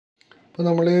അപ്പോൾ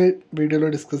നമ്മൾ ഈ വീഡിയോയിൽ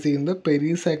ഡിസ്കസ് ചെയ്യുന്നത്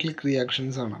പെരിസൈക്ലിക്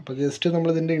റിയാക്ഷൻസ് ആണ്. അപ്പോൾ ജസ്റ്റ്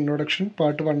നമ്മളിതിൻ്റെ ഇൻട്രൊഡക്ഷൻ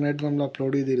പാർട്ട് 1 ആയിട്ട് നമ്മൾ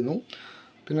അപ്ലോഡ് ചെയ്തിരുന്നു.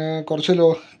 പിന്നെ കുറച്ച്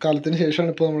കാലത്തിന്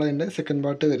ശേഷമാണ് ഇപ്പോൾ നമ്മളതിൻ്റെ സെക്കൻഡ്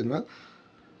പാർട്ട് വരുന്നത്.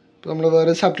 ഇപ്പോൾ നമ്മൾ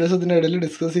വേറെ ചാപ്റ്റേഴ്സ് ഇതിൻ്റെ ഇടയിൽ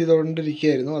ഡിസ്കസ്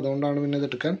ചെയ്തുകൊണ്ടിരിക്കുകയായിരുന്നു, അതുകൊണ്ടാണ് പിന്നെ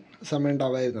ഇതെടുക്കാൻ സമയം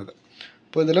ഉണ്ടാവായിരുന്നത്.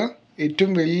 അപ്പോൾ ഇതിൽ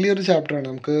ഏറ്റവും വലിയൊരു ചാപ്റ്ററാണ്.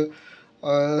 നമുക്ക്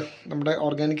നമ്മുടെ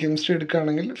ഓർഗാനിക് കെമിസ്ട്രി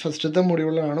എടുക്കുകയാണെങ്കിൽ ഫസ്റ്റത്തെ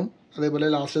മൊഡ്യൂളാണ്, അതേപോലെ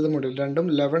ലാസ്റ്റത്തെ മൊഡ്യൂൾ, രണ്ടും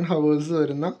 11 ഹവേഴ്സ്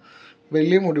വരുന്ന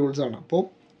വലിയ മൊഡ്യൂൾസാണ്. അപ്പോൾ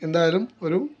എന്തായാലും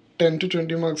ഒരു 10 to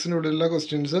 20 മാർക്സിൻ്റെ ഉള്ളിലുള്ള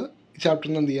ക്വസ്റ്റ്യൻസ് ഈ ചാപ്റ്ററിൽ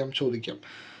നിന്ന് എന്ത് ചെയ്യാം, ചോദിക്കാം.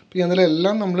 അപ്പോൾ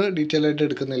അതിലെല്ലാം നമ്മൾ ഡീറ്റെയിൽ ആയിട്ട്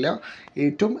എടുക്കുന്നില്ല.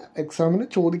 ഏറ്റവും എക്സാമിന്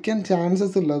ചോദിക്കാൻ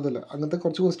ചാൻസസ് ഉള്ളതിൽ അങ്ങനത്തെ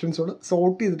കുറച്ച് ക്വസ്റ്റ്യൻസോട്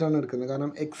സോർട്ട് ചെയ്തിട്ടാണ് എടുക്കുന്നത്.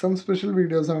 കാരണം എക്സാം സ്പെഷ്യൽ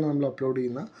വീഡിയോസാണ് നമ്മൾ അപ്ലോഡ്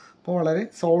ചെയ്യുന്നത്. അപ്പോൾ വളരെ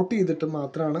സോർട്ട് ചെയ്തിട്ട്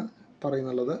മാത്രമാണ്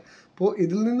പറയുന്നുള്ളത്. അപ്പോൾ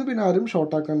ഇതിൽ നിന്ന് പിന്നെ ആരും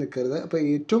ഷോർട്ടാക്കാൻ നിൽക്കരുത്. അപ്പോൾ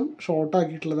ഏറ്റവും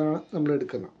ഷോർട്ടാക്കിയിട്ടുള്ളതാണ് നമ്മൾ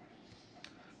എടുക്കുന്നത്.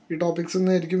 ഈ ടോപ്പിക്സിൽ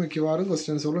നിന്നായിരിക്കും മിക്കവാറും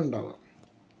ക്വസ്റ്റ്യൻസുകൾ ഉണ്ടാവുക.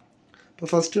 അപ്പോൾ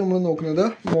ഫസ്റ്റ് നമ്മൾ നോക്കുന്നത്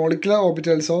മോളിക്കുലർ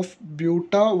ഓർബിറ്റൽസ് ഓഫ്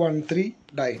ബ്യൂട്ട-13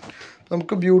 ഡൈൻ.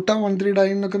 നമുക്ക് ബ്യൂട്ട-13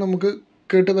 ഡൈൻ എന്നൊക്കെ നമുക്ക്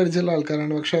കേട്ട് പരിചയമുള്ള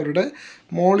ആൾക്കാരാണ്. പക്ഷേ അവരുടെ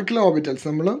മോളിക്കുലർ ഓർബിറ്റൽസ്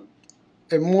നമ്മൾ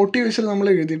MOT വെച്ച് നമ്മൾ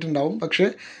എഴുതിയിട്ടുണ്ടാവും. പക്ഷേ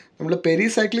നമ്മൾ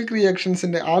പെരിസൈക്ലിക്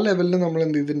റിയാക്ഷൻസിൻ്റെ ആ ലെവലിൽ നമ്മൾ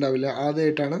എന്ത് ചെയ്തിട്ടുണ്ടാവില്ല,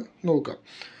 ആദ്യമായിട്ടാണ് നോക്കുക.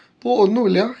 അപ്പോൾ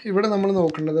ഒന്നുമില്ല, ഇവിടെ നമ്മൾ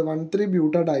നോക്കേണ്ടത് 13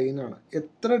 ബ്യൂട്ട ഡൈനാണ്.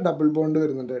 എത്ര ഡബിൾ ബോണ്ട്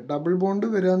വരുന്നുണ്ട്? ഡബിൾ ബോണ്ട്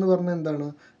വരിക എന്ന് പറഞ്ഞാൽ എന്താണ്?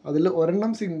 അതിൽ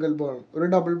ഒരെണ്ണം സിംഗിൾ ബോണ്ട്. ഒരു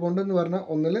ഡബിൾ ബോണ്ട് എന്ന് പറഞ്ഞാൽ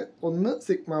ഒന്ന്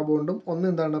സിഗ്മ ബോണ്ടും ഒന്ന്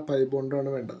എന്താണ്, പൈ ബോണ്ടുമാണ്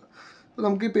വേണ്ടത്. അപ്പോൾ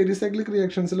നമുക്ക് ഈ പെരിസൈക്ലിക്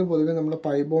റിയാക്ഷൻസിൽ പൊതുവെ നമ്മൾ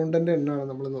പൈ ബോണ്ടിൻ്റെ എണ്ണമാണ്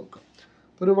നമ്മൾ നോക്കുക.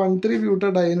 അപ്പോൾ ഒരു 13 ബ്യൂട്ട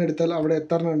ഡൈൻ എടുത്താൽ അവിടെ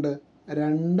എത്ര എണ്ണം ഉണ്ട്?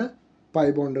 2 പൈ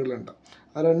ബോണ്ടുകളുണ്ട്.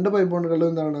 ആ 2 പൈ ബോണ്ടുകളും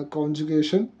എന്താണ്,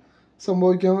 കോൺജുഗേഷൻ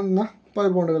സംഭവിക്കാവുന്ന പൈ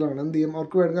ബോണ്ടുകളാണ്. എന്ത് ചെയ്യും,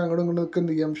 അവർക്ക് വേണമെങ്കിൽ അങ്ങോട്ടും ഇങ്ങോട്ടും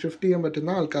എന്ത് ചെയ്യാം, ഷിഫ്റ്റ് ചെയ്യാൻ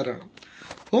പറ്റുന്ന ആൾക്കാരാണ്.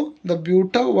 അപ്പോൾ the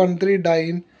ബ്യൂട്ട-13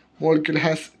 dine molecule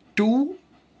has 2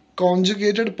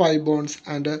 conjugated pi bonds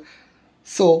and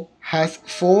so has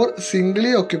 4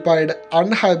 singly occupied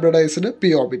unhybridized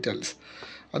p orbitals.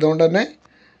 അതുകൊണ്ട് തന്നെ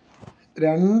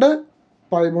 2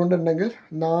 പൈ ബോണ്ട് ഉണ്ടെങ്കിൽ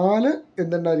 4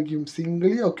 എന്തുണ്ടായിരിക്കും,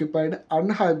 സിംഗിളി ഓക്യുപ്പൈഡ്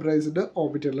അൺഹൈബ്രിഡൈസ്ഡ്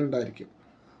ഓർബിറ്റൽ ഉണ്ടായിരിക്കും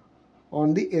on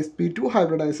the sp2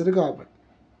 hybridised carbon.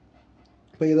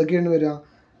 അപ്പോൾ ഇതൊക്കെയാണ് വരിക.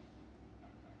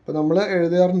 ഇപ്പോൾ നമ്മൾ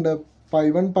എഴുതാറുണ്ട്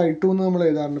π1 π2 എന്ന് നമ്മൾ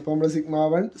എഴുതാറുണ്ട്. ഇപ്പോൾ നമ്മൾ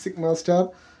σ1 σ*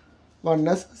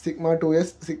 1s σ2s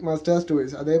σ*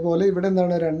 2s. അതേപോലെ ഇവിടെ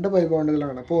എന്താണ്, 2 പൈ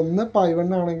ബോണ്ടുകളാണ്. അപ്പോൾ ഒന്ന്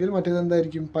π1 ആണെങ്കിൽ മറ്റേത്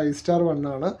എന്തായിരിക്കും, π*1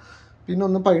 ആണ്. പിന്നെ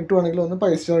ഒന്ന് π2 ആണെങ്കിൽ ഒന്ന്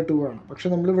π*2 ആണ്. പക്ഷെ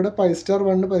നമ്മളിവിടെ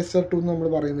π*1 π*2 എന്ന് നമ്മൾ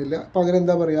പറയുന്നില്ല. പകരം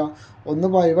എന്താ പറയുക, ഒന്ന്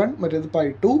π1 മറ്റേത്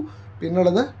π2,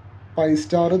 പിന്നുള്ളത്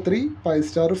π*3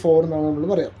 π*4 എന്നാണ് നമ്മൾ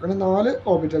പറയുക. അങ്ങനെ 4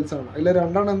 ഓർബിറ്റൽസ് ആണ്. അതിൽ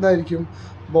 2 എന്തായിരിക്കും,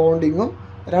 ബോണ്ടിങ്ങും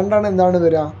 2 എന്താണ്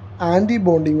വരിക, ആൻറ്റി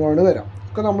ബോണ്ടിങ്ങുമാണ് വരിക.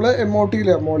 ഒക്കെ നമ്മൾ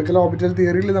MOT-യിൽ മോളിക്കുലർ ഓർബിറ്റൽ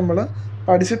തിയറിയിൽ നമ്മൾ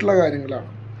പഠിച്ചിട്ടുള്ള കാര്യങ്ങളാണ്.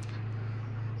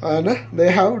 And they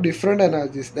have different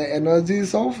energies. The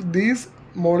energies of these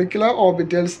molecular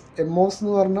orbitals, MOs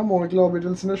എന്ന് പറഞ്ഞാൽ മോളിക്കുലർ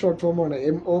ഓർബിറ്റൽസിൻ്റെ ഷോർട്ട് ഫോമാണ്.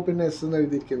 MO പിന്നെ S എന്ന്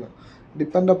എഴുതിയിരിക്കുന്നത്.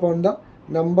 Depend upon the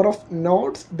number of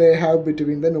nodes they have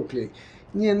between the nuclei.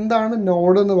 ഇനി എന്താണ്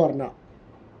നോഡ് എന്ന് പറഞ്ഞാൽ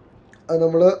അത്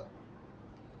നമ്മൾ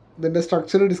ഇതിൻ്റെ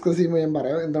സ്ട്രക്ചർ ഡിസ്കസ് ചെയ്യുമ്പോൾ ഞാൻ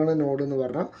പറയാം എന്താണ് നോഡ് എന്ന്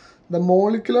പറഞ്ഞാൽ. The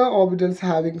molecular orbitals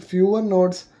having fewer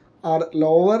nodes R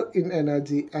lower in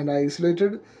energy and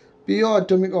isolated PO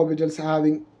atomic orbitals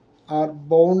having are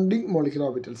bonding molecular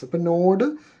orbitals. ഇപ്പോൾ നോഡ്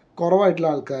കുറവായിട്ടുള്ള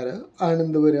ആൾക്കാർ ആണ്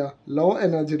എന്ത് വരിക, ലോ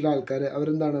എനർജിയുള്ള ആൾക്കാർ,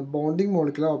 അവരെന്താണ്, ബോണ്ടിങ്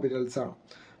മോളിക്കുലർ ഓർബിറ്റൽസ് ആണ്.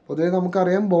 പൊതുവേ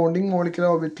നമുക്കറിയാം bonding molecular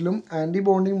ഓർബിറ്റലും anti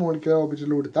bonding molecular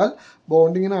ഓർബിറ്റലും കൊടുത്താൽ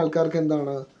ബോണ്ടിങ്ങിന് ആൾക്കാർക്ക്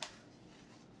എന്താണ്,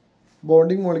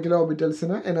 ബോണ്ടിങ് മോളിക്കുലർ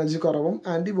ഓർബിറ്റൽസിന് എനർജി കുറവും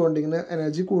ആൻറ്റി ബോണ്ടിങ്ങിന്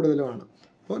എനർജി കൂടുതലുമാണ്.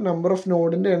 അപ്പോൾ നമ്പർ ഓഫ്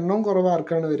നോഡിൻ്റെ എണ്ണവും കുറവ്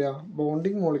ആർക്കാണ് വരിക,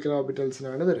 ബോണ്ടിങ് മോളിക്കുലർ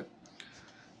ഓർബിറ്റൽസിനാണ് വരിക.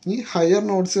 ഈ ഹയർ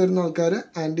നോഡ്സ് വരുന്ന ആൾക്കാർ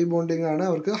ആൻറ്റി ബോണ്ടിങ് ആണ്,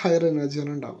 അവർക്ക് ഹയർ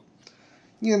എനർജിയാണ് ഉണ്ടാവുക.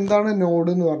 ഇനി എന്താണ് നോഡ്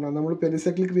എന്ന് പറഞ്ഞാൽ, നമ്മൾ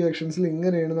പെരിസൈക്ലിക് റിയാക്ഷൻസിൽ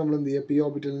ഇങ്ങനെയാണ് നമ്മൾ എന്ത് ചെയ്യുക, പി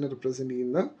ഓർബിറ്റലിനെ റിപ്രസെൻറ്റ്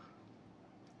ചെയ്യുന്നത്.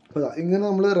 അപ്പോൾ ഇങ്ങനെ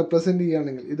നമ്മൾ റെപ്രസെൻറ്റ്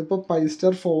ചെയ്യുകയാണെങ്കിൽ ഇതിപ്പോൾ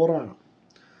π*4 ആണ്.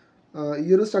 ഈ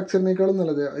ഒരു സ്ട്രക്ചറിനേക്കാളും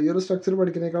നല്ലത്, ഈ ഒരു സ്ട്രക്ചർ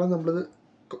പഠിക്കുന്നതിനേക്കാളും നമ്മൾ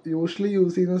യൂഷ്വലി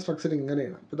യൂസ് ചെയ്യുന്ന സ്ട്രക്ചർ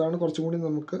ഇങ്ങനെയാണ്. അപ്പോൾ ഇതാണ് കുറച്ചും കൂടി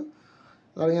നമുക്ക്,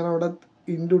 അതാണ് ഞാൻ അവിടെ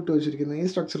ഇട്ട് വെച്ചിരിക്കുന്നത്. ഈ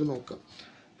സ്ട്രക്ചർ നോക്കുക.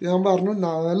 ഞാൻ പറഞ്ഞു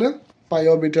 4 pi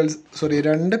orbitals,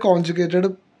 2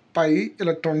 conjugated pi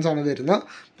electrons ആണ് വരുന്നത്.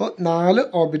 അപ്പോൾ 4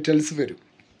 ഓർബിറ്റൽസ് വരും.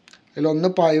 അതിലൊന്ന്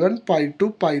π1 π2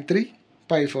 π3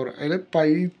 π4. അതിൽ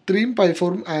π3ഉം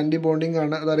π4ഉം ആൻറ്റി ബോണ്ടിങ്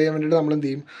ആണ്. അതറിയാൻ വേണ്ടിയിട്ട് നമ്മൾ എന്ത്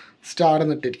ചെയ്യും, സ്റ്റാർ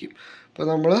എന്നിട്ടിരിക്കും. അപ്പോൾ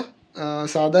നമ്മൾ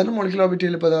സാധാരണ മോളിക്കുലർ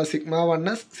ഓർബിറ്റലിൽ ഇപ്പോൾ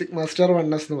σ1s σ*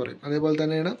 1s എന്ന് പറയും. അതേപോലെ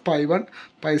തന്നെയാണ് π1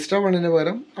 π*1ന്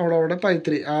പകരം അവിടെ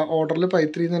π3, ആ ഓർഡറിൽ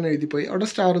π3 എന്ന് തന്നെ എഴുതിപ്പോയി, അവിടെ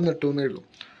സ്റ്റാർ എന്നിട്ടു എന്നേ ഉള്ളൂ.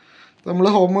 നമ്മൾ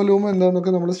ഹോമോലൂമോ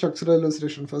എന്താണെന്നൊക്കെ നമ്മൾ സ്ട്രക്ചറൽ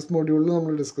ഇലസ്ട്രേഷൻ ഫസ്റ്റ് മൊഡ്യൂളിൽ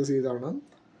നമ്മൾ ഡിസ്കസ് ചെയ്തതാണ്.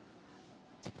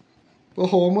 ഇപ്പോൾ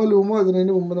ഹോമോലൂമോ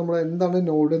ഇതിനു മുമ്പ് നമ്മൾ എന്താണ്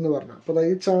നോഡ് എന്ന് പറഞ്ഞാൽ, അപ്പോൾ ഈ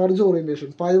ചാർജ് ഓറിയൻറ്റേഷൻ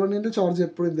π1ൻ്റെ ചാർജ്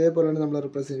എപ്പോഴും ഇതേപോലെയാണ് നമ്മൾ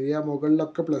റിപ്രസെൻറ്റ് ചെയ്യുക.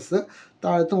 മുകളിലൊക്കെ പ്ലസ്,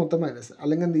 താഴത്ത് മൊത്തം മൈനസ്,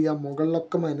 അല്ലെങ്കിൽ എന്ത് ചെയ്യുക,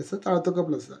 മുകളിലൊക്കെ മൈനസ്, താഴത്തൊക്കെ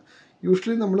പ്ലസ്.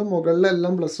 യൂഷ്വലി നമ്മൾ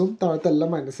മുകളിലെല്ലാം പ്ലസ്സും താഴത്തെല്ലാം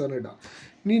മൈനസാണ് ഇടുക.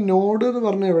 ഇനി നോഡ് എന്ന്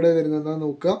പറഞ്ഞാൽ എവിടെ വരുന്നതെന്നാണ്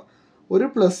നോക്കുക. ഒരു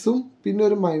പ്ലസ്സും പിന്നെ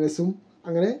ഒരു മൈനസും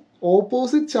അങ്ങനെ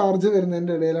ഓപ്പോസിറ്റ് ചാർജ്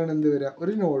വരുന്നതിൻ്റെ ഇടയിലാണ് എന്ത് വരിക,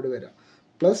 ഒരു നോഡ് വരിക.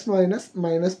 പ്ലസ് മൈനസ്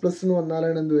മൈനസ് പ്ലസ് എന്ന്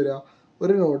വന്നാലാണ് എന്ത് വരിക,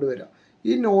 ഒരു നോഡ് വരിക.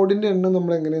 ഈ നോഡിൻ്റെ എണ്ണം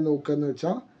നമ്മൾ എങ്ങനെ നോക്കുക എന്ന്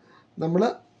വെച്ചാൽ നമ്മൾ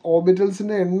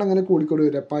ഓർബിറ്റൽസിൻ്റെ എണ്ണം അങ്ങനെ കൂടിക്കൂടി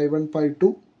വരിക. π1 π2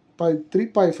 π3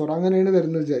 π4 അങ്ങനെയാണ്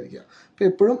വരുന്നത് വിചാരിക്കുക. അപ്പോൾ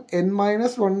എപ്പോഴും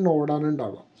n-1 നോഡാണ്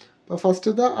ഉണ്ടാവുക. അപ്പോൾ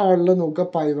ഫസ്റ്റത്തെ ആളിൽ നോക്കുക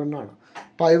π1 ആണ്.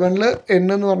 π1 n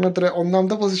എന്ന് പറഞ്ഞാൽ എത്ര,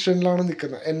 ഒന്നാമത്തെ പൊസിഷനിലാണ്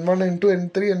നിൽക്കുന്നത്. n1 n2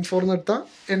 n3 n4 എന്ന് എടുത്താൽ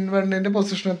n1ൻ്റെ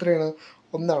പൊസിഷൻ എത്രയാണ്,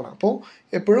 1 ആണ്. അപ്പോൾ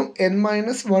എപ്പോഴും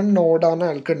n-1 നോഡാണ്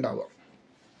അയാൾക്ക് ഉണ്ടാവുക.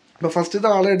 അപ്പോൾ ഫസ്റ്റത്തെ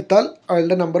ആളെ എടുത്താൽ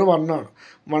അയാളുടെ നമ്പർ 1 ആണ്.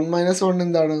 1 - 1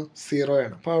 എന്താണ്, 0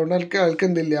 ആണ്. അപ്പോൾ അതുകൊണ്ട് അയാൾക്ക്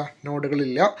എന്തില്ല,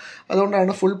 നോഡുകളില്ല.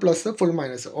 അതുകൊണ്ടാണ് full plus full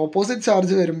minus. Opposite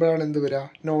charge വരുമ്പോഴാണ് എന്ത് വരിക,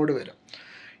 നോഡ് വരിക.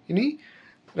 ഇനി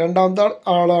രണ്ടാമത്തെ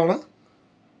ആളാണ്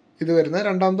ഇത് വരുന്നത്.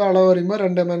 രണ്ടാമത്തെ ആളെ പറയുമ്പോൾ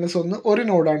 2 - 1 ഒരു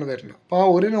നോഡാണ് വരുന്നത്. അപ്പോൾ ആ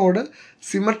ഒരു നോഡ്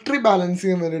സിമട്രി ബാലൻസ്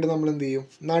ചെയ്യാൻ വേണ്ടിയിട്ട് നമ്മൾ എന്ത് ചെയ്യും,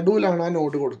 നടുവിലാണ് ആ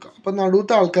നോഡ് കൊടുക്കുക. അപ്പോൾ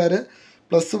നടുവത്തെ ആൾക്കാർ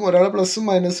പ്ലസ്സും, ഒരാൾ പ്ലസ്സും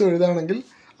മൈനസും എഴുതുകയാണെങ്കിൽ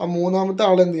ആ മൂന്നാമത്തെ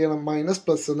ആൾ എന്ത് ചെയ്യണം, മൈനസ്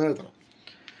പ്ലസ് എന്ന് എഴുതണം.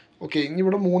 ഓക്കെ, ഇനി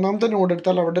ഇവിടെ മൂന്നാമത്തെ നോഡ്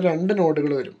എടുത്താൽ അവിടെ 2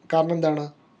 നോഡുകൾ വരും. കാരണം എന്താണ്,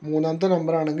 മൂന്നാമത്തെ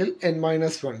നമ്പർ ആണെങ്കിൽ n-1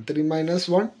 3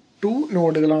 - 1 2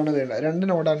 നോഡുകളാണ് വേണ്ടത്, 2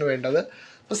 നോഡാണ് വേണ്ടത്.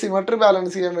 അപ്പോൾ സിമട്രി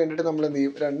ബാലൻസ് ചെയ്യാൻ വേണ്ടിയിട്ട് നമ്മൾ എന്ത്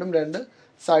ചെയ്യും, 2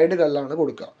 സൈഡുകളിലാണ്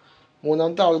കൊടുക്കുക.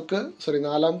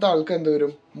 നാലാമത്തെ ആൾക്ക് എന്ത്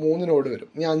വരും, 3 നോഡ് വരും.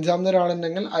 ഇനി അഞ്ചാമത്തെ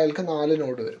ഒരാളുണ്ടെങ്കിൽ അയാൾക്ക് 4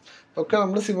 നോഡ് വരും. ഒക്കെ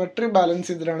നമ്മൾ സിമട്രി ബാലൻസ്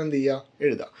ചെയ്തിട്ടാണ് എന്ത് ചെയ്യുക,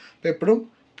 എഴുതുക. അപ്പോൾ എപ്പോഴും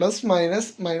പ്ലസ്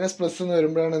മൈനസ് മൈനസ് പ്ലസ് എന്ന്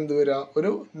വരുമ്പോഴാണ് എന്ത് വരിക,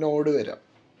 ഒരു നോഡ് വരിക.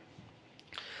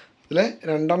 അതിൽ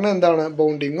 2 എന്താണ്,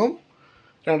 ബോണ്ടിങ്ങും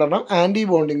 2 ആൻറ്റി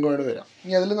ബോണ്ടിങ്ങുമാണ് വരിക.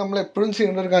 ഇനി അതിൽ നമ്മൾ എപ്പോഴും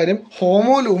ചെയ്യേണ്ട ഒരു കാര്യം,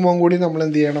 ഹോമോ ലൂമോം കൂടി നമ്മൾ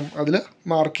എന്ത് ചെയ്യണം, അതിൽ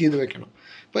മാർക്ക് ചെയ്ത് വെക്കണം.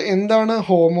 അപ്പോൾ എന്താണ്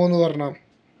ഹോമോ എന്ന് പറഞ്ഞാൽ,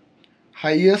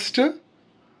 ഹയസ്റ്റ്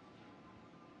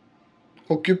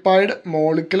ഒക്യുപ്പൈഡ്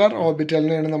മോളിക്കുലർ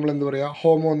ഓർബിറ്റലിനെയാണ് നമ്മൾ എന്ത് പറയുക,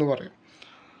 ഹോമോ എന്ന് പറയും.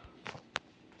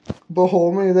 ഇപ്പോൾ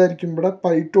ഹോമോ ഏതായിരിക്കും, ഇവിടെ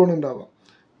π2 ആണ് ഉണ്ടാവുക.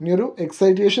 ഇനിയൊരു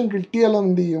എക്സൈറ്റേഷൻ കിട്ടിയാൽ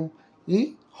എന്ത് ചെയ്യും, ഈ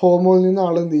ഹോമോയിൽ നിന്ന്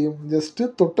ആളെന്ത് ചെയ്യും, ജസ്റ്റ്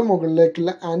തൊട്ട്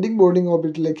മുകളിലേക്കുള്ള ആൻറ്റി ബോണ്ടിങ്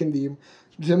ഓർബിറ്റിലേക്ക് എന്ത് ചെയ്യും,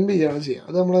 ജമ്പ് ചെയ്യുകയാണ് ചെയ്യുക.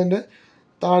 അത് നമ്മളതിൻ്റെ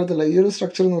താഴത്തുള്ള ഈ ഒരു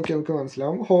സ്ട്രക്ചർ നോക്കി നമുക്ക്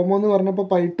മനസ്സിലാവും. ഹോമോ എന്ന് പറഞ്ഞപ്പോൾ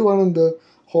π2 ആണ് എന്ത്,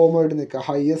 ഹോമോയിട്ട് നിൽക്കുക.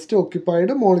 ഹയസ്റ്റ്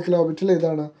ഒക്യുപ്പൈഡ് മോളിക്കുലർ ഓർബിറ്റൽ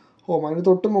ഏതാണ്, ഹോമോ. അതിന്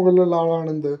തൊട്ട് മുകളിലുള്ള ആളാണ്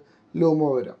എന്ത്, ലൂമോ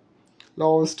വരിക.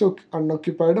 Lowest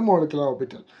unoccupied molecular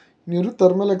orbital. ഇനി ഒരു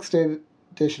തെർമൽ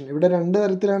എക്സൈറ്റേഷൻ, ഇവിടെ 2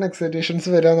 തരത്തിലാണ് എക്സൈറ്റേഷൻസ്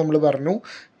വരിക നമ്മൾ പറഞ്ഞു.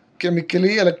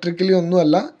 കെമിക്കലി ഇലക്ട്രിക്കലി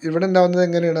ഒന്നുമല്ല. ഇവിടെ ഉണ്ടാകുന്നത്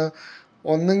എങ്ങനെയാണ്,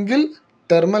 ഒന്നെങ്കിൽ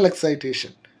തെർമൽ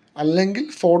എക്സൈറ്റേഷൻ അല്ലെങ്കിൽ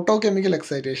ഫോട്ടോ കെമിക്കൽ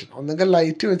എക്സൈറ്റേഷൻ. ഒന്നെങ്കിൽ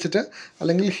ലൈറ്റ് വെച്ചിട്ട്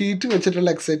അല്ലെങ്കിൽ ഹീറ്റ് വെച്ചിട്ടുള്ള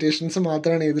എക്സൈറ്റേഷൻസ്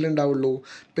മാത്രമാണ് ഇതിലുണ്ടാവുള്ളൂ,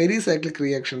 പെരിസൈക്ലിക്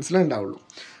റിയാക്ഷൻസിൽ ഉണ്ടാവുള്ളൂ.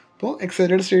 അപ്പോൾ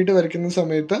എക്സൈറ്റഡ് സ്റ്റേറ്റ് വരയ്ക്കുന്ന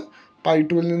സമയത്ത്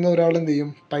π2 നിന്ന് ഒരാൾ എന്ത്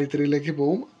ചെയ്യും, π3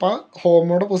 പോകും. അപ്പോൾ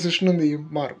ഹോമോയുടെ പൊസിഷൻ എന്ത് ചെയ്യും,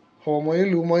 മാറും. ഹോമോയും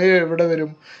ലൂമോയും എവിടെ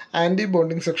വരും, ആൻറ്റി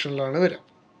ബോണ്ടിങ് സെക്ഷനിലാണ് വരിക.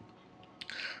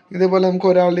 ഇതേപോലെ നമുക്ക്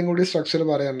ഒരാളുടെയും കൂടി സ്ട്രക്ചർ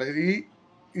പറയാനുണ്ട്.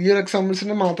 ഈ ഒരു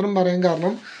എക്സാമ്പിൾസിൻ്റെ മാത്രം പറയാൻ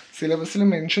കാരണം സിലബസിൽ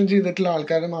മെൻഷൻ ചെയ്തിട്ടുള്ള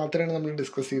ആൾക്കാരെ മാത്രമേ നമ്മൾ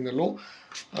ഡിസ്കസ് ചെയ്യുന്നുള്ളൂ.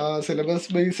 സിലബസ്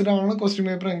ബേസ്ഡ് ആണ് ക്വസ്റ്റ്യൻ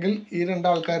പേപ്പർ എങ്കിൽ ഈ 2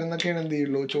 ആൾക്കാരിൽ നിന്നൊക്കെയാണ് എന്ത്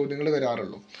ചെയ്യുള്ളൂ, ചോദ്യങ്ങൾ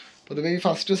വരാറുള്ളൂ. പൊതുവേ ഈ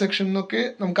ഫസ്റ്റ് സെക്ഷൻ എന്നൊക്കെ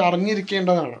നമുക്ക്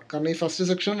അറിഞ്ഞിരിക്കേണ്ടതാണ്. കാരണം ഈ ഫസ്റ്റ്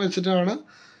സെക്ഷൻ വെച്ചിട്ടാണ്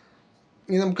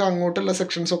ഇനി നമുക്ക് അങ്ങോട്ടുള്ള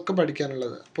സെക്ഷൻസ് ഒക്കെ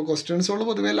പഠിക്കാനുള്ളത്. അപ്പോൾ ക്വസ്റ്റ്യൻസുകൾ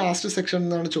പൊതുവേ ലാസ്റ്റ് സെക്ഷൻ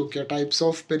എന്നാണ് ചോദിക്കുക. Types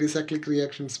of pericyclic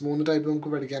reactions 3 type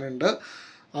നമുക്ക് പഠിക്കാനുണ്ട്.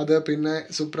 അത് പിന്നെ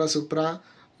സുപ്ര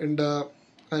ഉണ്ട്,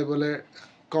 അതുപോലെ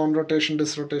കോൺറൊട്ടേഷൻ,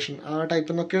 ഡിസ്റൊട്ടേഷൻ, ആ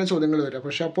ടൈപ്പിൽ നിന്നൊക്കെയാണ് ചോദ്യങ്ങൾ വരിക.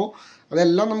 പക്ഷേ അപ്പോൾ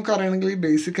അതെല്ലാം നമുക്ക് അറിയണമെങ്കിൽ ഈ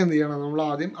ബേസിക് എന്ത് ചെയ്യണം, നമ്മൾ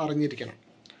ആദ്യം അറിഞ്ഞിരിക്കണം.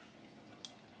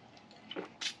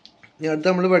 ഇനി അടുത്ത്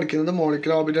നമ്മൾ പഠിക്കുന്നത്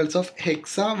molecular orbitals of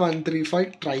Hexa 135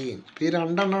 trying. ഈ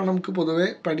 2 നമുക്ക് പൊതുവേ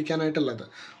പഠിക്കാനായിട്ടുള്ളത്.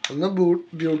 ഒന്ന്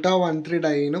ബ്യൂട്ട 13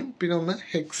 ഡൈനും പിന്നെ ഒന്ന്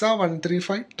ഹെക്സ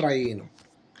 135 ട്രൈനും.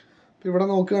 അപ്പോൾ ഇവിടെ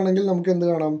നോക്കുകയാണെങ്കിൽ നമുക്ക് എന്ത്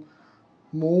കാണാം,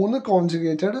 3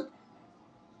 കോൺജുഗേറ്റഡ്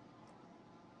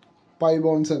പൈ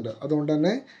ബോൺസ് ഉണ്ട്. അതുകൊണ്ട്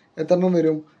തന്നെ എത്ര എണ്ണം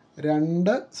വരും, 3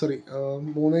 ×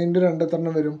 2 എത്ര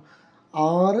എണ്ണം വരും,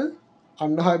 6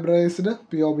 അൺഹൈബ്രിഡൈസ്ഡ്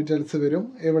പി ഓർബിറ്റൽസ് വരും.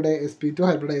 ഇവിടെ sp2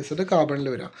 ഹൈബ്രിഡൈസ്ഡ് കാർബണിൽ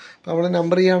വരാം. അപ്പോൾ നമ്മൾ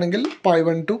നമ്പർ ചെയ്യുകയാണെങ്കിൽ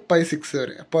π1 to π6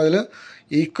 വരെ. അപ്പോൾ അതിൽ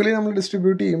ഈക്വലി നമ്മൾ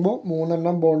ഡിസ്ട്രിബ്യൂട്ട് ചെയ്യുമ്പോൾ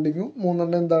 3 ബോണ്ടിങ്ങും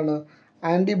 3 എന്താണ്,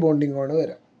 ആൻറ്റി ബോണ്ടിങ്ങുമാണ്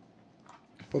വരിക.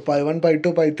 അപ്പോൾ π1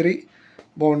 π2 π3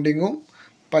 ബോണ്ടിങ്ങും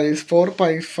π4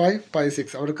 π5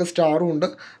 π6 അവർക്ക് സ്റ്റാറും ഉണ്ട്,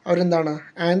 അവരെന്താണ്,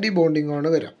 ആൻറ്റി ബോണ്ടിങ്ങുമാണ്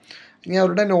വരിക. ഇനി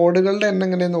അവരുടെ നോഡുകളുടെ എണ്ണം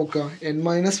എങ്ങനെ നോക്കുക,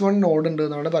 n-1 നോഡ് ഉണ്ട്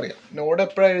എന്നാണ് പറയുക. നോഡ്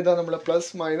എപ്പോഴാണ് എഴുതുക, നമ്മൾ പ്ലസ്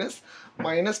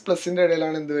മൈനസ് പ്ലസിൻ്റെ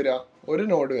ഇടയിലാണ് എന്ത് വരിക, ഒരു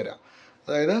നോഡ് വരിക.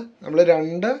 അതായത് നമ്മൾ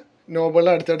 2 നോബുകൾ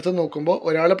അടുത്തടുത്ത് നോക്കുമ്പോൾ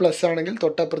ഒരാൾ പ്ലസ് ആണെങ്കിൽ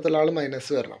തൊട്ടപ്പുറത്തുള്ള ആൾ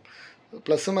മൈനസ് വരണം.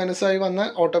 പ്ലസ് മൈനസായി വന്നാൽ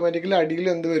ഓട്ടോമാറ്റിക്കലി അടിയിൽ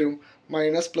എന്ത് വരും,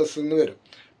 മൈനസ് പ്ലസ് എന്ന് വരും.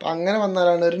 അപ്പോൾ അങ്ങനെ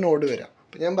വന്നാലാണ് ഒരു നോഡ് വരിക.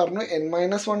 അപ്പോൾ ഞാൻ പറഞ്ഞു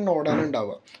n-1 നോഡാണ്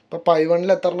ഉണ്ടാവുക. അപ്പോൾ π1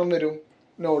 എത്ര എണ്ണം വരും,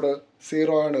 നോഡ്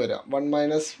 0 ആണ് വരിക. 1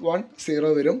 - 1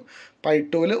 0 വരും. പൈ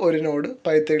 2 ഒരു നോഡ്,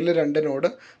 പൈ 3 2 നോഡ്,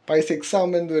 പൈ 6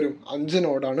 ആകുമ്പോൾ എന്ത് വരും? 5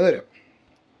 നോഡാണ് വരിക.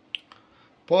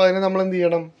 അപ്പോൾ അതിന് നമ്മൾ എന്ത്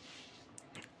ചെയ്യണം?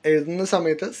 എഴുതുന്ന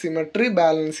സമയത്ത് സിമെട്രി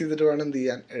ബാലൻസ് ചെയ്തിട്ട് വേണം എന്ത്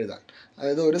ചെയ്യാൻ? എഴുതാൻ.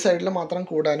 അതായത് ഒരു സൈഡിൽ മാത്രം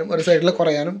കൂടാനും ഒരു സൈഡിൽ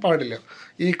കുറയാനും പാടില്ല.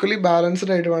 ഈക്വലി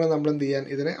ബാലൻസ്ഡ് ആയിട്ട് വേണം നമ്മൾ എന്ത് ചെയ്യാൻ?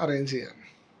 ഇതിനെ അറേഞ്ച് ചെയ്യാൻ.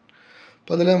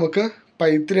 അപ്പോൾ അതിൽ നമുക്ക് പൈ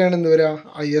 3 ആണ് എന്ത് വരിക?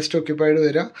 ഹയസ്റ്റ് ഒക്യുപ്പൈഡ്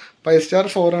വരിക. പൈ സ്റ്റാർ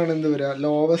 4 ആണ് എന്ത് വരിക?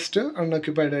 ലോവസ്റ്റ്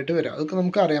അൺഒക്യുപ്പൈഡ് ആയിട്ട് വരിക. അതൊക്കെ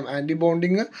നമുക്കറിയാം. ആൻറ്റി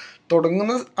ബോണ്ടിങ്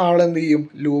തുടങ്ങുന്ന ആളെന്ത് ചെയ്യും?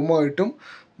 ലൂമോ ആയിട്ടും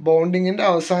ബോണ്ടിങ്ങിൻ്റെ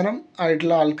അവസാനം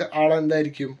ആയിട്ടുള്ള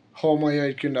ആളെന്തായിരിക്കും? ഹോമോ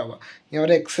ആയിരിക്കും ഉണ്ടാവുക. ഇനി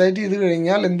അവരെ എക്സൈറ്റ് ചെയ്ത്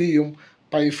കഴിഞ്ഞാൽ എന്ത് ചെയ്യും?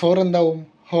 പൈ 4 എന്താവും?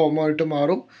 ഹോമോ ആയിട്ട്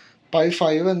മാറും. പൈ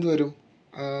 5 എന്ത് വരും?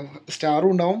 സ്റ്റാറും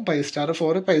ഉണ്ടാവും. പൈ സ്റ്റാർ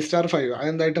 4 പൈ സ്റ്റാർ 5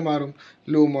 അതെന്തായിട്ട് മാറും?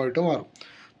 ലൂമോ ആയിട്ട് മാറും.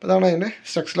 അപ്പോൾ അതാണ് അതിൻ്റെ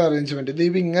സ്ട്രക്ചറൽ അറേഞ്ച്മെൻറ്റ്. ഇത്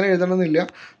ഇപ്പോൾ ഇങ്ങനെ എഴുതണമെന്നില്ല.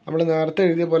 നമ്മൾ നേരത്തെ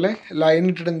എഴുതിയ പോലെ ലൈൻ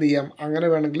ഇട്ടിട്ട് എന്ത് ചെയ്യാം? അങ്ങനെ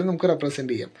വേണമെങ്കിൽ നമുക്ക്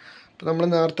റെപ്രസെൻറ്റ് ചെയ്യാം. അപ്പോൾ നമ്മൾ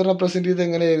നേരത്തെ റെപ്രസെൻറ്റ് ചെയ്ത്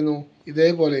എങ്ങനെയായിരുന്നു?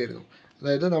 ഇതേപോലെ ആയിരുന്നു.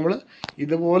 അതായത് നമ്മൾ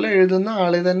ഇതുപോലെ എഴുതുന്ന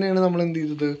ആളെ തന്നെയാണ് നമ്മൾ എന്ത്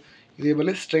ചെയ്തത്?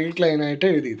 ഇതേപോലെ സ്ട്രെയിറ്റ് ലൈനായിട്ട്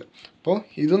എഴുതിയത്. അപ്പോൾ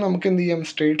ഇത് നമുക്ക് എന്ത് ചെയ്യാം?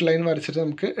 സ്ട്രെയിറ്റ് ലൈൻ വരച്ചിട്ട്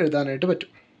നമുക്ക് എഴുതാനായിട്ട്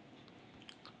പറ്റും.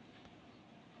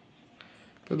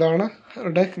 ഇതാണ്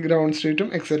അവരുടെ ഗ്രൗണ്ട് സ്റ്റേറ്റും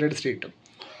എക്സൈറ്റഡ് സ്റ്റേറ്റും.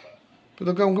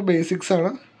 ഇതൊക്കെ നമുക്ക് ബേസിക്സ് ആണ്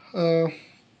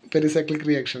പെരിസൈക്ലിക്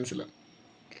റിയാക്ഷൻസിൽ.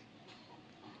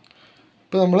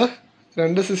 ഇപ്പോൾ നമ്മൾ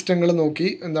 2 സിസ്റ്റങ്ങൾ നോക്കി.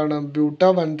 എന്താണ്? ബ്യൂട്ട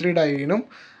 1,3 ഡൈനും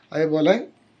അതേപോലെ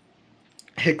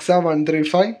ഹെക്സ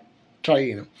 1,3,5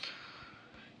 ട്രൈനും.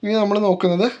 ഇനി നമ്മൾ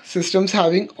നോക്കുന്നത് systems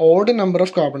having odd number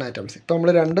of carbon atoms. ഇപ്പോൾ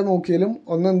നമ്മൾ 2 നോക്കിയാലും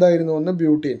ഒന്ന് എന്തായിരുന്നു? ഒന്ന്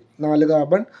ബ്യൂട്ടീൻ 4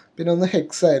 കാർബൺ, പിന്നെ ഒന്ന്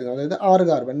ഹെക്സ് ആയിരുന്നു, അതായത് 6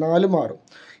 കാർബൺ, 4 മാറും.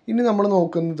 ഇനി നമ്മൾ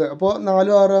നോക്കുന്നത് അപ്പോൾ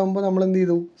 4 6 ആകുമ്പോൾ നമ്മൾ എന്ത്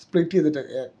ചെയ്തു? സ്പ്ലിറ്റ് ചെയ്തിട്ട്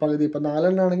പകുതി. ഇപ്പോൾ 4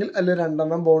 എണ്ണം ആണെങ്കിൽ അതിൽ 2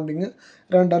 എണ്ണം ബോണ്ടിങ്,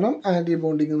 2 എണ്ണം ആൻറ്റി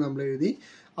ബോണ്ടിങ് നമ്മൾ എഴുതി.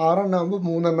 6 എണ്ണം ആകുമ്പോൾ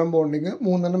 3 എണ്ണം ബോണ്ടിങ്,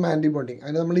 3 എണ്ണം ആൻറ്റി ബോണ്ടിങ്.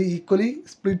 അതിന് നമ്മൾ ഈക്വലി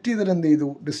സ്പ്ലിറ്റ് ചെയ്തിട്ട് എന്ത് ചെയ്തു?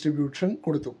 ഡിസ്ട്രിബ്യൂഷൻ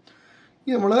കൊടുത്തു.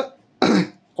 ഇനി നമ്മൾ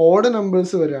ഓഡ്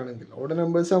നമ്പേഴ്സ് വരികയാണെങ്കിൽ, ഓഡ്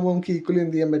നമ്പേഴ്സ് ആകുമ്പോൾ നമുക്ക് ഈക്വലി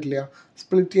എന്ത് ചെയ്യാൻ പറ്റില്ല?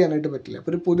 സ്പ്ലിറ്റ് ചെയ്യാനായിട്ട് പറ്റില്ല.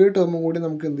 അപ്പോൾ ഒരു പുതിയ ടേമും കൂടി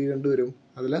നമുക്ക് എന്ത് ചെയ്യേണ്ടി വരും?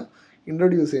 അതിൽ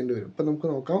ഇൻട്രൊഡ്യൂസ് ചെയ്യേണ്ടി വരും. അപ്പോൾ നമുക്ക്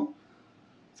നോക്കാം.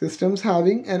 Systems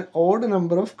having an odd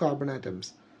number of carbon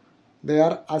atoms. They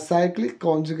are acyclic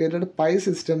conjugated pi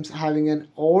systems having an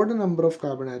odd number of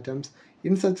carbon atoms.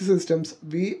 In such systems,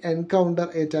 we encounter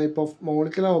a type of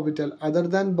molecular orbital other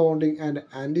than bonding and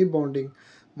anti-bonding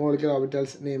molecular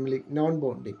orbitals, namely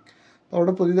non-bonding.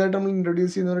 അവിടെ പുതിയതായിട്ട് നമ്മൾ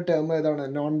introduce ചെയ്യുന്ന ഒരു term ഏതാണ്?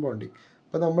 Non bonding.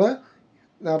 അപ്പോൾ നമ്മൾ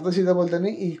നേരത്തെ ചെയ്ത പോലെ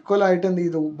തന്നെ ഈക്വൽ ആയിട്ട് എന്ത്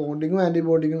ചെയ്തു? ബോണ്ടിങ്ങും ആൻറ്റി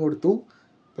ബോണ്ടിങ്ങും കൊടുത്തു.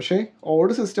 പക്ഷേ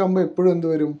ഓഡ് സിസ്റ്റം ആകുമ്പോൾ എപ്പോഴും എന്ത്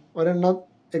വരും? ഒരെണ്ണം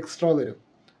എക്സ്ട്രാ വരും.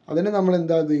 അതിന് നമ്മൾ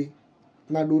എന്താ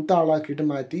നടുത്ത ആളാക്കിയിട്ട്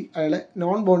മാറ്റി അയാളെ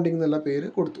നോൺ ബോണ്ടിങ് എന്നുള്ള പേര്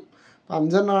കൊടുത്തു.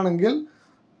 5 എണ്ണം ആണെങ്കിൽ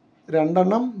 2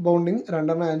 എണ്ണം ബോണ്ടിങ്, 2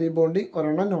 എണ്ണം ആൻറ്റി ബോണ്ടിങ്, 1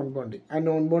 എണ്ണം നോൺ ബോണ്ടിങ്. ആ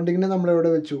നോൺ ബോണ്ടിങ്ങിനെ നമ്മൾ എവിടെ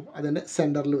വെച്ചു? അതിൻ്റെ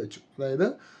സെൻറ്ററിൽ വെച്ചു. അതായത്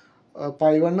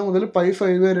പൈ 1 മുതൽ പൈ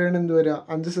 5 വരെയാണ് എന്ത് വരിക?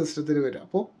 5 സിസ്റ്റത്തിൽ വരിക.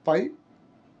 അപ്പോൾ പൈ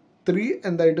 3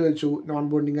 എന്തായിട്ട് വെച്ചു? നോൺ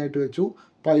ബോണ്ടിങ് ആയിട്ട് വെച്ചു.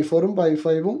 പൈ 4ഉം പൈ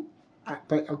 5ഉം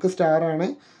ഒക്കെ സ്റ്റാറാണ്.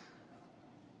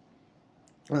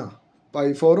 പൈ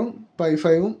 4ഉം പൈ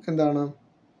 5ഉം എന്താണ്?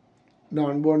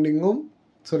 നോൺ ബോണ്ടിങ്ങും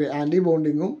ആൻറ്റി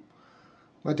ബോണ്ടിങ്ങും,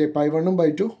 മറ്റേ പൈ 1ഉം പൈ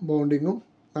 2 ബോണ്ടിങ്ങും.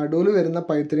 നടുവിൽ വരുന്ന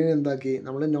പൈ 3 എന്താക്കി?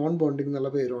 നമ്മൾ നോൺ ബോണ്ടിങ് എന്നുള്ള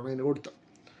പേരുമാണ് അതിന് കൊടുത്തത്.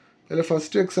 അതിൽ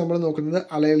ഫസ്റ്റ് എക്സാമ്പിൾ നോക്കുന്നത്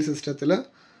അലൈൽ സിസ്റ്റത്തിൽ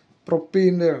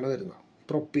പ്രൊപ്പീൻ്റെ ആണ് വരുന്നത്.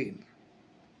 പ്രൊപ്പീൻ.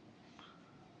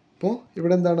 അപ്പോൾ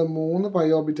ഇവിടെ എന്താണ്? 3 പൈ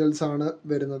ഓർബിറ്റൽസ് ആണ്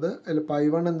വരുന്നത്. അതിൽ പൈ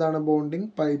 1 എന്താണ്? Bonding,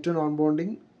 pi 2 non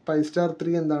bonding, pi star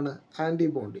 3 എന്താണ്? Anti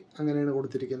bonding. അങ്ങനെയാണ്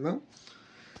കൊടുത്തിരിക്കുന്നത്.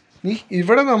 ഇനി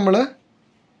ഇവിടെ നമ്മൾ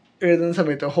എഴുതുന്ന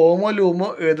സമയത്ത്, ഹോമോ ലൂമോ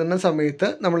എഴുതുന്ന സമയത്ത്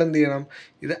നമ്മൾ എന്ത് ചെയ്യണം?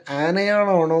 ഇത്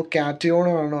ആനയോണാണോ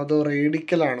കാറ്റയോണാണോ അതോ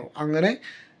റേഡിക്കലാണോ അങ്ങനെ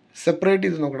സെപ്പറേറ്റ്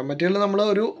ചെയ്ത് നോക്കണം. മറ്റേ നമ്മൾ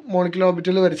ഒരു മോളിക്കുലർ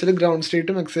ഓർബിറ്റൽ വരച്ചത് ഗ്രൗണ്ട്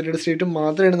സ്റ്റേറ്റും എക്സൈറ്റഡ് സ്റ്റേറ്റും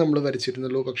മാത്രമേ നമ്മൾ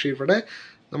വരച്ചിരുന്നുള്ളൂ. പക്ഷേ ഇവിടെ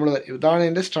നമ്മൾ ഇതാണ്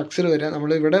അതിൻ്റെ സ്ട്രക്ചർ വരിക.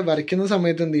 നമ്മളിവിടെ വരയ്ക്കുന്ന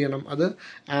സമയത്ത് എന്ത് ചെയ്യണം? അത്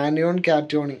ആനയോൺ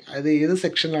കാറ്റയോണിങ്, അതായത് ഏത്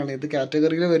സെക്ഷനിലാണ്, ഏത്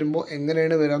കാറ്റഗറിയിൽ വരുമ്പോൾ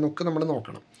എങ്ങനെയാണ് വരിക എന്നൊക്കെ നമ്മൾ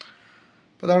നോക്കണം.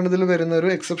 അപ്പോൾ അതാണ് ഇതിൽ വരുന്ന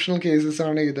ഒരു എക്സെപ്ഷണൽ കേസസ്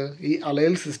ആണ് ഇത്, ഈ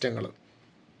അലൈൽ സിസ്റ്റങ്ങൾ.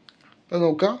 അപ്പോൾ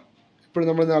നോക്കാം. ഇപ്പോൾ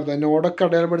നമ്മൾ നേരത്തെ നോഡൊക്കെ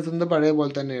അടയാളപ്പെടുത്തുന്നത് പഴയ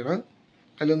പോലെ തന്നെയാണ്,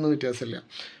 അതിലൊന്നും വ്യത്യാസമില്ല.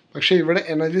 പക്ഷേ ഇവിടെ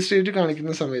എനർജി സ്റ്റേറ്റ്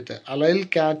കാണിക്കുന്ന സമയത്ത് അലൈൽ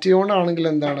കാറ്റയോൺ ആണെങ്കിൽ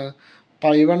എന്താണ്?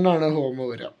 പൈ 1 ആണ് ഹോമോ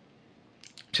വരിക.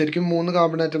 ശരിക്കും 3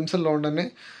 കാർബൺ ആറ്റംസ് ഉള്ളതുകൊണ്ട് തന്നെ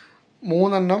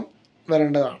 3 എണ്ണം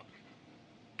വരേണ്ടതാണ്.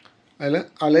 അതിൽ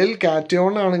അലൈൽ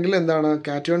കാറ്റയോൺ ആണെങ്കിൽ എന്താണ്?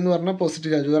 കാറ്റയോൺ എന്ന് പറഞ്ഞാൽ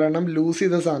പോസിറ്റീവ് ചാർജ്, ഒരെണ്ണം ലൂസ്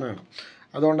ചെയ്ത സാധനമാണ്.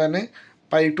 അതുകൊണ്ട് തന്നെ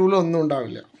പൈ 2 ഒന്നും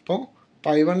ഉണ്ടാവില്ല. അപ്പോൾ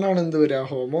പൈ 1 ആണ് എന്ത് വരിക?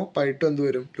 ഹോമോ. പൈ 2 എന്ത്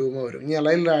വരും? ലൂമോ വരും. ഇനി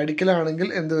അലൈൽ റാഡിക്കലാണെങ്കിൽ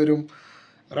എന്ത് വരും?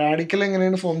 റാഡിക്കൽ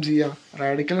എങ്ങനെയാണ് ഫോം ചെയ്യുക?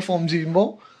 റാഡിക്കൽ ഫോം ചെയ്യുമ്പോൾ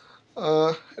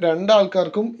 2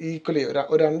 ആൾക്കാർക്കും ഈക്വലി ഒരു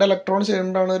 2 ഇലക്ട്രോൺ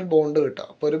ചേർന്നിട്ടാണ് ഒരു ബോണ്ട് കിട്ടുക.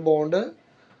 അപ്പോൾ ഒരു ബോണ്ട്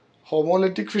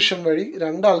ഹോമോലിറ്റിക് ഫിഷൻ വഴി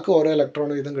 2 ആൾക്ക് ഓരോ ഇലക്ട്രോൺ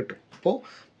വീതം കിട്ടും. അപ്പോൾ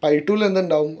പൈ 2ൽ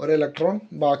എന്തുണ്ടാവും? ഒരു ഇലക്ട്രോൺ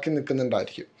ബാക്കി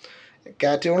നിൽക്കുന്നുണ്ടായിരിക്കും.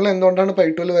 കാറ്റയോണിൽ എന്തുകൊണ്ടാണ് പൈ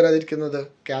 2 വരാതിരിക്കുന്നത്?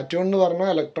 കാറ്റയോൺ എന്ന് പറഞ്ഞാൽ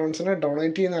ഇലക്ട്രോൺസിനെ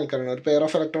ഡൊണേറ്റ് ചെയ്യുന്ന ആൾക്കാരാണ്. ഒരു പെയർ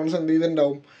ഓഫ് ഇലക്ട്രോൺസ് എന്ത്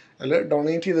ചെയ്തിട്ടുണ്ടാവും, അതിൽ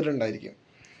ഡൊണേറ്റ് ചെയ്തിട്ടുണ്ടായിരിക്കും.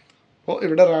 അപ്പോൾ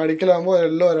ഇവിടെ റാഡിക്കലാകുമ്പോൾ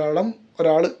എല്ലാം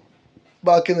ഒരാൾ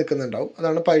ബാക്കി നിൽക്കുന്നുണ്ടാവും.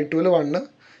 അതാണ് പൈ 2 1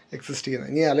 എക്സിസ്റ്റ്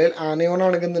ചെയ്യുന്നത്. ഇനി അല്ലെങ്കിൽ ആനയോൺ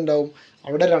ആണെങ്കിൽ എന്തുണ്ടാവും,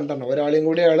 അവിടെ 2 എണ്ണം, ഒരാളെയും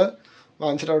കൂടി അയാൾ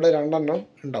വാങ്ങിച്ചിട്ട് അവിടെ 2 എണ്ണം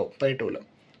ഉണ്ടാവും പൈ 2.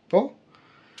 അപ്പോൾ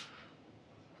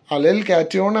അല്ലെങ്കിൽ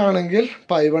കാറ്റയോൺ ആണെങ്കിൽ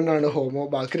പൈ 1 ആണ് ഹോമോ,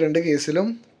 ബാക്കി 2 കേസിലും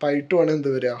പൈ 2 ആണ് എന്ത്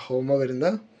വരിക, ഹോമോ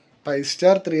വരുന്നത്. പൈ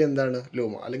സ്റ്റാർ 3 എന്താണ്,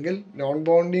 ലൂമോ. അല്ലെങ്കിൽ നോൺ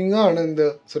ബോണ്ടിങ് ആണ്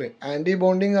ആൻറ്റി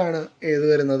ബോണ്ടിങ് ആണ് ഏത്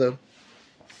വരുന്നത്,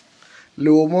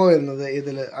 ലൂമോ വരുന്നത്.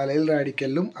 ഇതിൽ അലൈൽ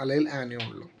റാഡിക്കലിലും അലൈൽ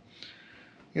ആനിയോണിലും.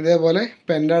 ഇതേപോലെ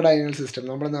പെൻഡാഡൈനൽ സിസ്റ്റം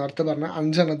നമ്മൾ നേരത്തെ പറഞ്ഞ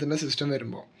 5 എണ്ണത്തിൻ്റെ സിസ്റ്റം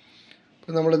വരുമ്പോൾ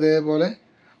അപ്പോൾ നമ്മൾ ഇതേപോലെ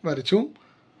വരച്ചു.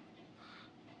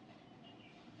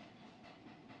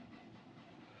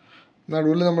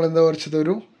 നടുവിൽ നമ്മൾ എന്താ വരച്ചത്,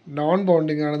 ഒരു നോൺ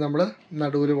ബോണ്ടിങ് ആണ് നമ്മൾ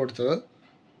നടുവിൽ കൊടുത്തത്.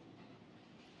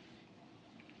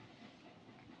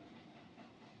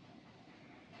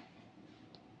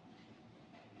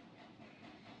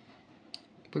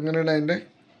 അപ്പോൾ ഇങ്ങനെയാണ് അതിൻ്റെ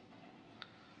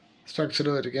സ്ട്രക്ചർ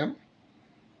വരയ്ക്കാം.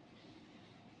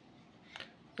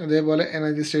 അതേപോലെ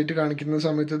എനർജി സ്റ്റേറ്റ് കാണിക്കുന്ന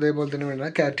സമയത്ത് ഇതേപോലെ തന്നെ വേണം.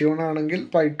 കാറ്റയോൺ ആണെങ്കിൽ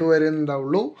പൈ 2 വരെ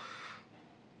ഉണ്ടാവുള്ളൂ,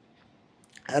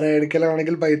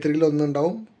 റാഡിക്കലാണെങ്കിൽ പൈ 3 1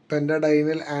 ഉണ്ടാവും.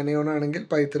 പെൻഡാഡൈനൽ ആനയോൺ ആണെങ്കിൽ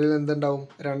പൈ 3 എന്തുണ്ടാവും,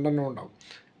 2 എണ്ണം ഉണ്ടാവും.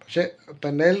 പക്ഷേ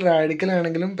പെൻഡൈൽ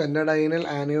റാഡിക്കലാണെങ്കിലും പെൻഡാഡൈനൽ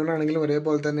ആനയോൺ ആണെങ്കിലും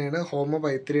ഒരേപോലെ തന്നെയാണ്. ഹോമോ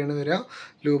പൈ 3 ആണ് വരിക,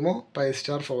 ലൂമോ പൈ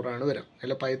സ്റ്റാർ 4 ആണ് വരിക.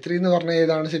 അല്ല പൈ 3 എന്ന് പറഞ്ഞാൽ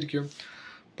ഏതാണ് ശരിക്കും,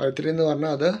 പൈ 3 എന്ന്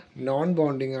പറഞ്ഞാൽ അത് നോൺ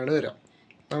ബോണ്ടിങ് ആണ് വരിക.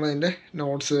 അതാണ് അതിൻ്റെ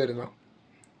നോട്ട്സ് വരുന്നത്.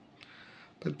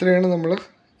 അപ്പോൾ ഇത്രയാണ് നമ്മൾ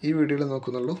ഈ വീഡിയോയിൽ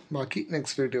നോക്കുന്നുള്ളൂ. ബാക്കി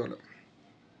നെക്സ്റ്റ് വീഡിയോയിൽ.